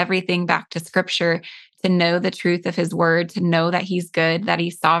bring everything back to scripture, to know the truth of his word, to know that he's good, that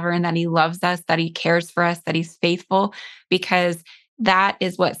he's sovereign, that he loves us, that he cares for us, that he's faithful, because that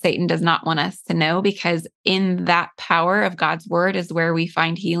is what Satan does not want us to know, because in that power of God's word is where we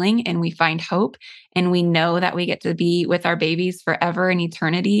find healing and we find hope. And we know that we get to be with our babies forever in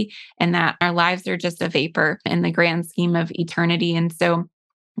eternity, and that our lives are just a vapor in the grand scheme of eternity. And so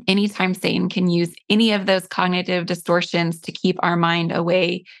anytime Satan can use any of those cognitive distortions to keep our mind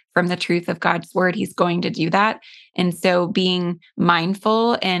away from the truth of God's word, he's going to do that. And so being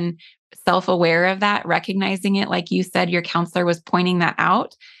mindful and self-aware of that, recognizing it, like you said, your counselor was pointing that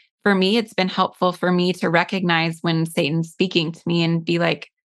out. For me, it's been helpful for me to recognize when Satan's speaking to me and be like,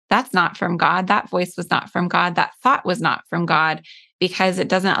 that's not from God. That voice was not from God. That thought was not from God, because it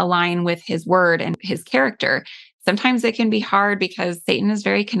doesn't align with his word and his character. Sometimes it can be hard because Satan is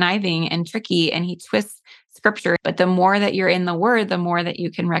very conniving and tricky and he twists scripture. But the more that you're in the word, the more that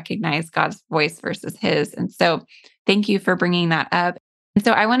you can recognize God's voice versus his. And so thank you for bringing that up. And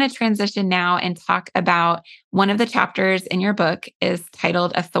so I want to transition now and talk about one of the chapters in your book is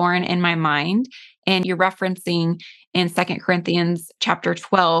titled A Thorn in My Mind. And you're referencing in 2 Corinthians chapter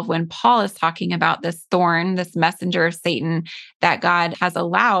 12, when Paul is talking about this thorn, this messenger of Satan that God has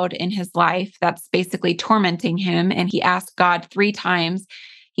allowed in his life that's basically tormenting him. And he asked God 3 times.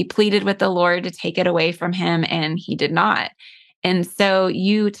 He pleaded with the Lord to take it away from him, and he did not. And so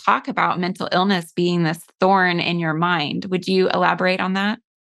you talk about mental illness being this thorn in your mind. Would you elaborate on that?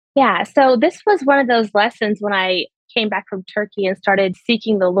 Yeah. So this was one of those lessons when I came back from Turkey and started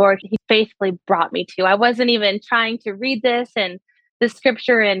seeking the Lord, he faithfully brought me to. I wasn't even trying to read this and the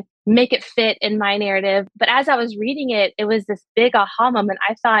scripture and make it fit in my narrative. But as I was reading it, it was this big aha moment.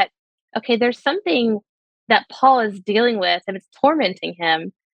 I thought, okay, there's something that Paul is dealing with and it's tormenting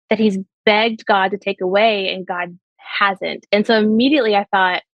him that he's begged God to take away and God hasn't. And so immediately I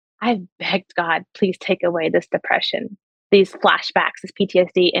thought, I've begged God, please take away this depression, these flashbacks, this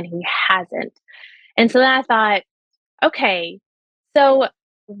PTSD, and he hasn't. And so then I thought, okay, so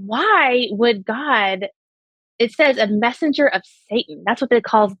why would God, it says a messenger of Satan. That's what it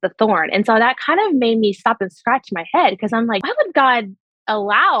calls the thorn. And so that kind of made me stop and scratch my head because I'm like, why would God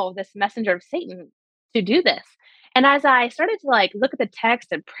allow this messenger of Satan to do this? And as I started to like look at the text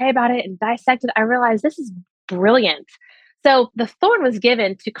and pray about it and dissect it, I realized this is brilliant. So the thorn was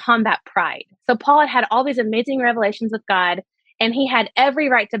given to combat pride. So Paul had all these amazing revelations with God, and he had every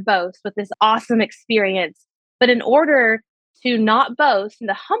right to boast with this awesome experience. But in order to not boast and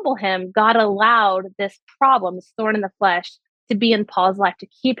to humble him, God allowed this problem, this thorn in the flesh, to be in Paul's life to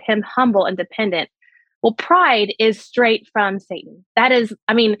keep him humble and dependent. Well, pride is straight from Satan. That is,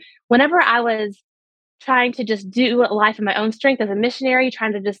 I mean, whenever I was trying to just do life in my own strength as a missionary,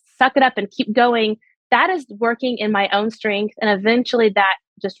 trying to just suck it up and keep going, that is working in my own strength. And eventually that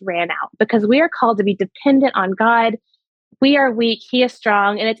just ran out because we are called to be dependent on God. We are weak, he is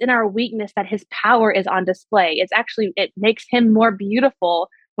strong, and it's in our weakness that his power is on display. It's actually, it makes him more beautiful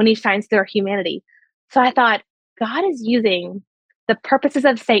when he shines through our humanity. So I thought, God is using the purposes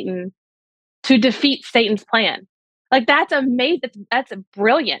of Satan to defeat Satan's plan. Like that's amazing. That's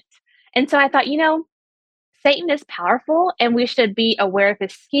brilliant. And so I thought, Satan is powerful and we should be aware of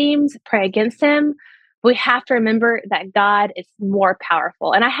his schemes, pray against him. We have to remember that God is more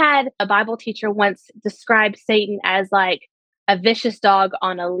powerful. And I had a Bible teacher once describe Satan as like a vicious dog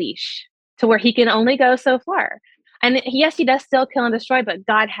on a leash to where he can only go so far. And yes, he does still kill and destroy, but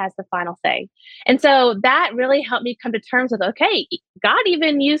God has the final say. And so that really helped me come to terms with, okay, God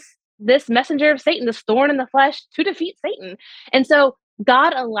even used this messenger of Satan, this thorn in the flesh, to defeat Satan. And so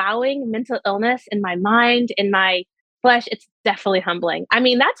God allowing mental illness in my mind, in my flesh, it's definitely humbling. I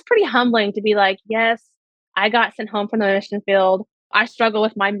mean, that's pretty humbling to be like, yes, I got sent home from the mission field. I struggle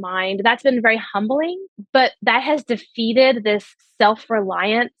with my mind. That's been very humbling, but that has defeated this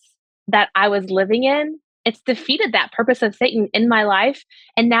self-reliance that I was living in. It's defeated that purpose of Satan in my life.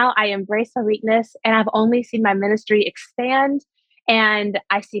 And now I embrace my weakness and I've only seen my ministry expand and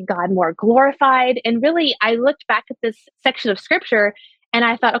I see God more glorified. And really, I looked back at this section of scripture and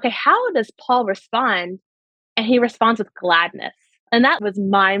I thought, okay, how does Paul respond? And he responds with gladness. And that was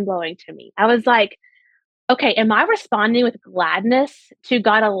mind blowing to me. I was like, okay, am I responding with gladness to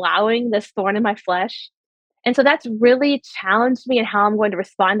God allowing this thorn in my flesh? And so that's really challenged me in how I'm going to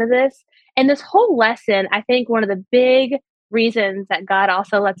respond to this. And this whole lesson, I think one of the big reasons that God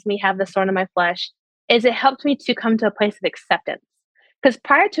also lets me have this thorn in my flesh is it helped me to come to a place of acceptance. Because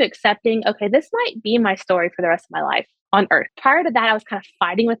prior to accepting, okay, this might be my story for the rest of my life on earth. Prior to that, I was kind of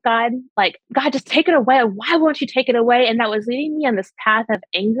fighting with God, like, God, just take it away. Why won't you take it away? And that was leading me on this path of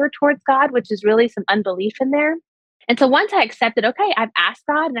anger towards God, which is really some unbelief in there. And so once I accepted, okay, I've asked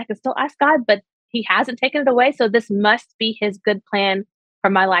God and I can still ask God, but he hasn't taken it away. So this must be his good plan for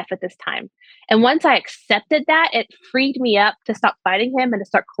my life at this time. And once I accepted that, it freed me up to stop fighting him and to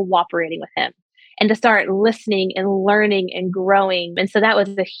start cooperating with him and to start listening and learning and growing. And so that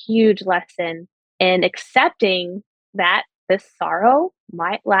was a huge lesson in accepting that this sorrow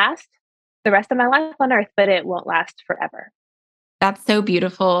might last the rest of my life on earth, but it won't last forever. That's so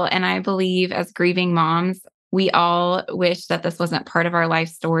beautiful. And I believe as grieving moms, we all wish that this wasn't part of our life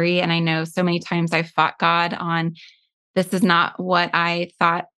story. And I know so many times I fought God on this is not what I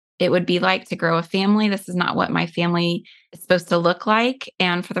thought it would be like to grow a family. This is not what my family is supposed to look like.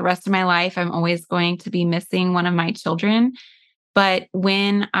 And for the rest of my life, I'm always going to be missing one of my children. But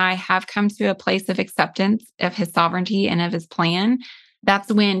when I have come to a place of acceptance of his sovereignty and of his plan,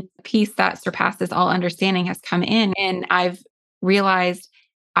 that's when peace that surpasses all understanding has come in. And I've realized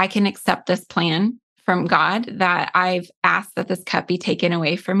I can accept this plan from God, that I've asked that this cup be taken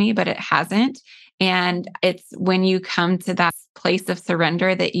away from me, but it hasn't. And it's when you come to that place of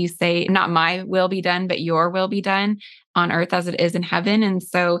surrender that you say, not my will be done, but your will be done on earth as it is in heaven. And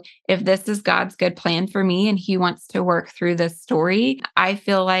so if this is God's good plan for me and he wants to work through this story, I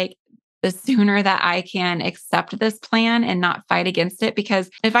feel like the sooner that I can accept this plan and not fight against it,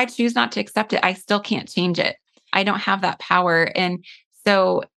 because if I choose not to accept it, I still can't change it. I don't have that power. And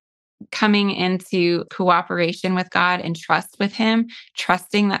so coming into cooperation with God and trust with him,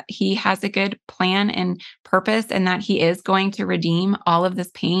 trusting that he has a good plan and purpose and that he is going to redeem all of this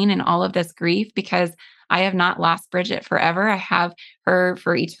pain and all of this grief, because I have not lost Bridget forever. I have her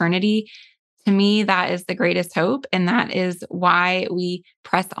for eternity. To me, that is the greatest hope. And that is why we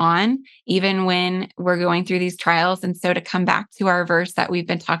press on, even when we're going through these trials. And so to come back to our verse that we've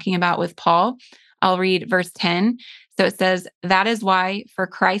been talking about with Paul, I'll read verse 10. So it says, "That is why, for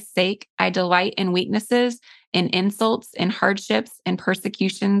Christ's sake, I delight in weaknesses, in insults, in hardships, in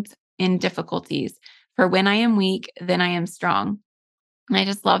persecutions, in difficulties. For when I am weak, then I am strong." And I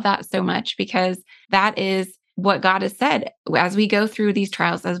just love that so much because that is what God has said. As we go through these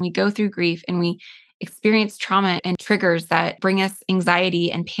trials, as we go through grief and we experience trauma and triggers that bring us anxiety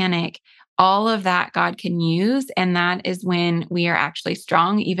and panic, all of that God can use. And that is when we are actually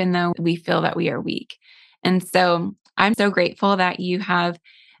strong, even though we feel that we are weak. And so I'm so grateful that you have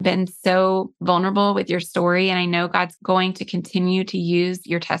been so vulnerable with your story. And I know God's going to continue to use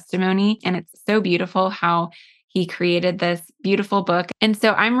your testimony. And it's so beautiful how He created this beautiful book. And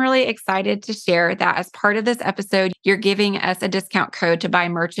so I'm really excited to share that as part of this episode, you're giving us a discount code to buy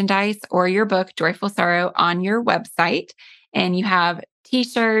merchandise or your book, Joyful Sorrow, on your website. And you have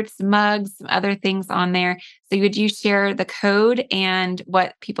t-shirts, mugs, some other things on there. So would you share the code and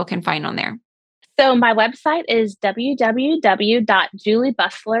what people can find on there? So my website is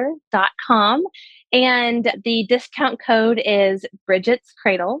www.juliebustler.com, and the discount code is Bridget's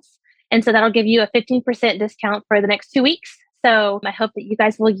Cradles. And so that'll give you a 15% discount for the next 2 weeks. So I hope that you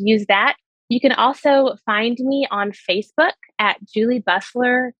guys will use that. You can also find me on Facebook at Julie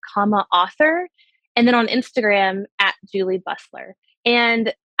Bustler, author, and then on Instagram at Julie Bustler.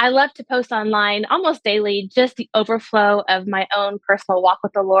 And I love to post online almost daily, just the overflow of my own personal walk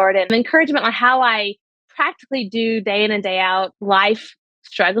with the Lord and encouragement on how I practically do day in and day out life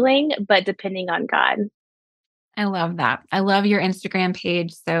struggling, but depending on God. I love that. I love your Instagram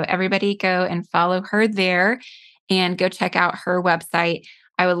page. So everybody go and follow her there and go check out her website.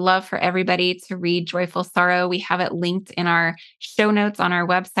 I would love for everybody to read Joyful Sorrow. We have it linked in our show notes on our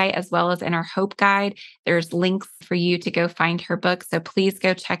website, as well as in our Hope Guide. There's links for you to go find her book. So please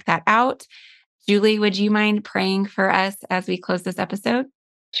go check that out. Julie, would you mind praying for us as we close this episode?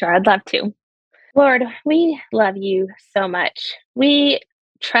 Sure, I'd love to. Lord, we love you so much. We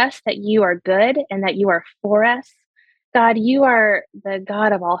trust that you are good and that you are for us. God, you are the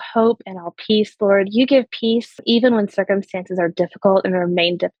God of all hope and all peace, Lord. You give peace even when circumstances are difficult and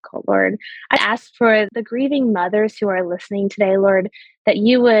remain difficult, Lord. I ask for the grieving mothers who are listening today, Lord, that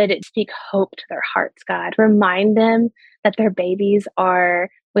you would speak hope to their hearts, God. Remind them that their babies are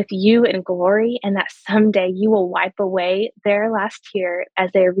with you in glory and that someday you will wipe away their last tear as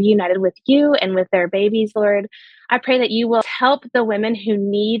they're reunited with you and with their babies, Lord. I pray that you will help the women who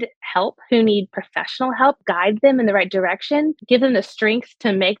need help, who need professional help, guide them in the right direction, give them the strength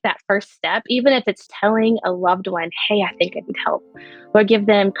to make that first step, even if it's telling a loved one, hey, I think I need help. Lord, give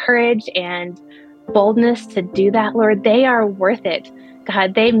them courage and boldness to do that, Lord. They are worth it.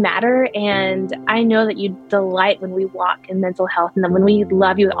 God, they matter. And I know that you delight when we walk in mental health and then when we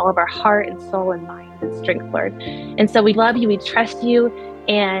love you with all of our heart and soul and mind and strength, Lord. And so we love you, we trust you.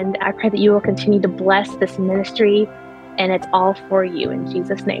 And I pray that you will continue to bless this ministry. And it's all for you. In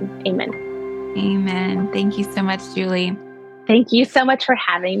Jesus' name, amen. Amen. Thank you so much, Julie. Thank you so much for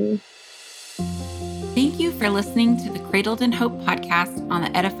having me. Thank you for listening to the Cradled in Hope podcast on the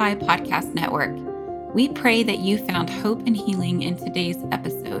Edify Podcast Network. We pray that you found hope and healing in today's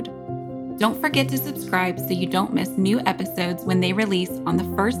episode. Don't forget to subscribe so you don't miss new episodes when they release on the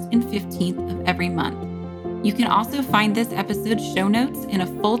 1st and 15th of every month. You can also find this episode's show notes and a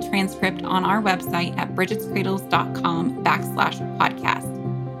full transcript on our website at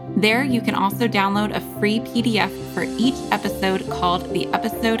bridgetscradles.com/podcast. There, you can also download a free PDF for each episode called the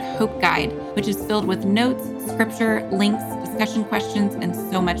Episode Hope Guide, which is filled with notes, scripture, links, discussion questions, and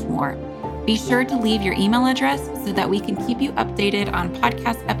so much more. Be sure to leave your email address so that we can keep you updated on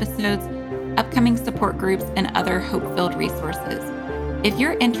podcast episodes, upcoming support groups, and other hope-filled resources. If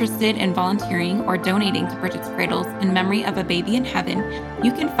you're interested in volunteering or donating to Bridget's Cradles in memory of a baby in heaven,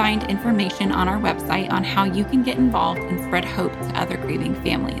 you can find information on our website on how you can get involved and spread hope to other grieving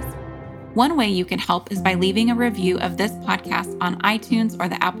families. One way you can help is by leaving a review of this podcast on iTunes or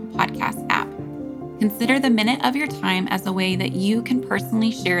the Apple Podcasts app. Consider the minute of your time as a way that you can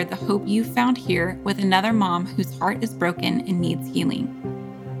personally share the hope you found here with another mom whose heart is broken and needs healing.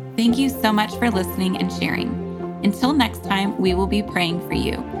 Thank you so much for listening and sharing. Until next time, we will be praying for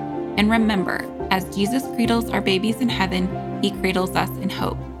you. And remember, as Jesus cradles our babies in heaven, he cradles us in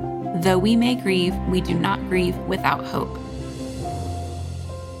hope. Though we may grieve, we do not grieve without hope.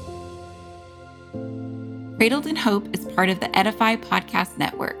 Cradled in Hope is part of the Edify Podcast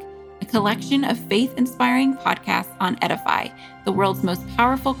Network, a collection of faith-inspiring podcasts on Edify, the world's most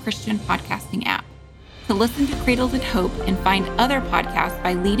powerful Christian podcasting app. To listen to Cradled in Hope and find other podcasts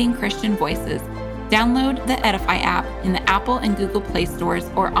by leading Christian voices, download the Edify app in the Apple and Google Play stores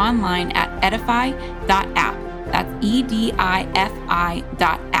or online at edify.app. That's EDIFI.app.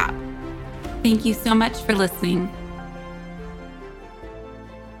 Thank you so much for listening.